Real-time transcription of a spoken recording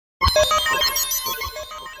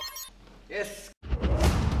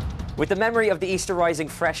With the memory of the Easter Rising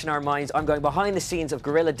fresh in our minds, I'm going behind the scenes of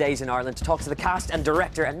Guerilla Days in Ireland to talk to the cast and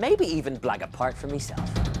director and maybe even blag a part for myself.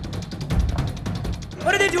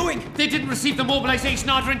 What are they doing? They didn't receive the mobilisation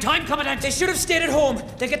order in time, Commandant. They should have stayed at home.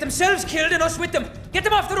 They'll get themselves killed and us with them. Get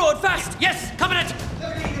them off the road, fast! Yes, Commandant!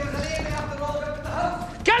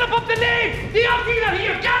 Gallop up the lane! The off-dealer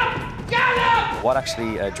here! Gallop! Gallop! What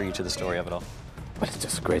actually drew you to the story of it all? Well, it's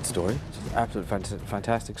just a great story. It's an absolute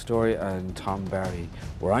fantastic story, and Tom Barry,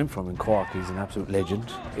 where I'm from in Cork, he's an absolute legend.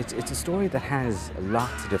 It's a story that has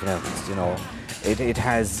lots of different elements, you know. It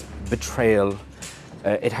has betrayal,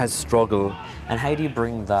 it has struggle. And how do you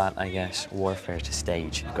bring that, I guess, warfare to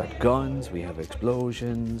stage? We've got guns, we have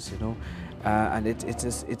explosions, you know, and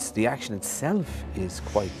it's the action itself is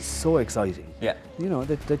quite so exciting. Yeah. You know,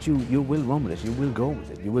 that you will run with it, you will go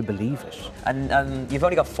with it, you will believe it. And you've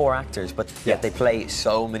only got 4 actors, but yet they play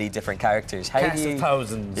so many different characters. How Cast do you... of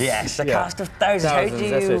thousands. Yes, a cast of thousands. How do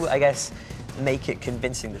you, I guess, make it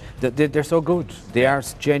convincing? They're so good. They are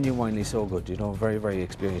genuinely so good, you know, very, very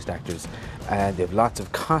experienced actors. And they have lots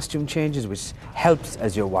of costume changes, which helps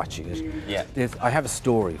as you're watching it. Yeah. I have a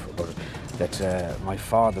story about it, that my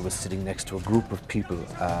father was sitting next to a group of people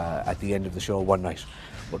at the end of the show one night.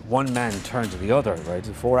 But one man turned to the other, right?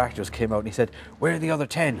 The 4 actors came out and he said, "Where are the other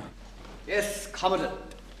 10? Yes,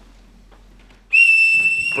 Commandant.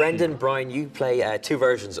 Brendan, Brian, you play 2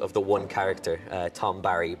 versions of the one character, Tom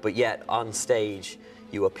Barry, but yet on stage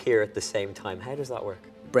you appear at the same time. How does that work?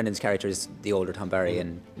 Brendan's character is the older Tom Barry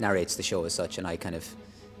and narrates the show as such, and he kind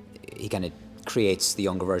of creates the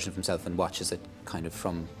younger version of himself and watches it kind of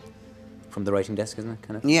from the writing desk, isn't it?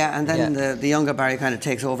 Kind of. Yeah, and then the younger Barry kind of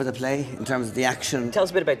takes over the play in terms of the action. Tell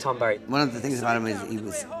us a bit about Tom Barry. One of the things about him is he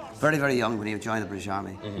was very, very young when he joined the British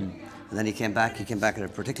Army. And then he came back at a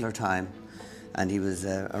particular time, and he was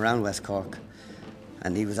around West Cork.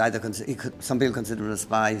 And he was either, some people considered him a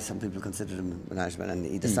spy, some people considered him an Irishman, and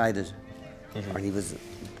he decided, or he was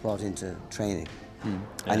brought into training.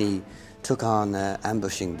 And he took on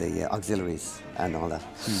ambushing the auxiliaries and all that.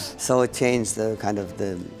 So it changed the kind of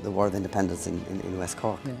the war of independence in West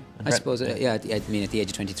Cork. Yeah. I suppose, I mean, at the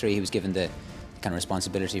age of 23, he was given the kind of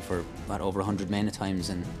responsibility for over 100 men at times,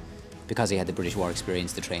 and because he had the British war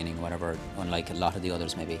experience, the training, whatever, unlike a lot of the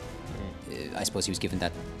others maybe, I suppose he was given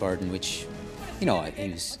that burden, which, you know,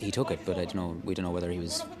 he took it, but we don't know whether he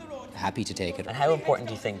was happy to take it. And how important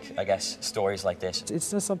do you think, I guess, stories like this?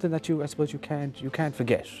 It's just something that I suppose you can't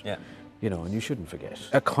forget. Yeah. You know, and you shouldn't forget.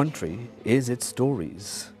 A country is its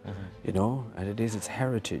stories, you know, and it is its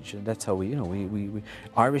heritage, and that's how we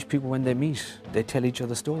Irish people, when they meet, they tell each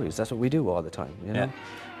other stories. That's what we do all the time, you know.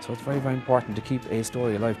 So it's very, very important to keep a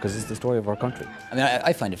story alive, because it's the story of our country. I mean,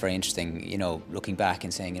 I find it very interesting, you know, looking back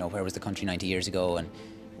and saying, you know, where was the country 90 years ago, and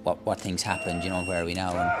what things happened, you know, where are we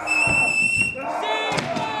now?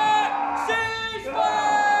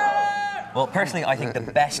 Well, personally, I think the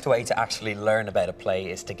best way to actually learn about a play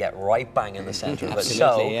is to get right bang in the centre of it.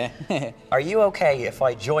 So, are you okay if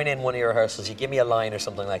I join in one of your rehearsals, you give me a line or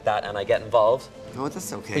something like that, and I get involved? No,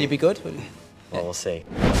 that's okay. Will you be good? Well, we'll see.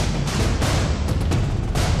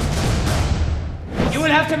 You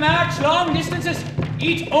will have to march long distances,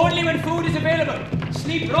 eat only when food is available,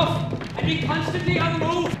 sleep rough, and be constantly on the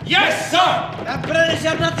move. Yes, sir! The British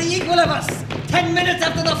are not the equal of us. 10 minutes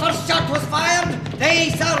after the first shot was fired,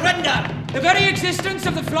 they surrender. The very existence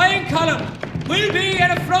of the flying column will be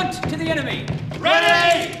an affront to the enemy.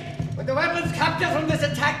 Ready! With the weapons captured from this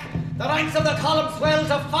attack, the ranks of the column swell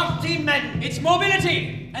to 14 men. Its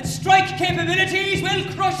mobility and strike capabilities will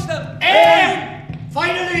crush them. Aim!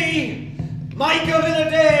 Finally, my Guerilla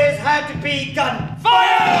Days had begun.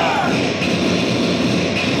 Fire!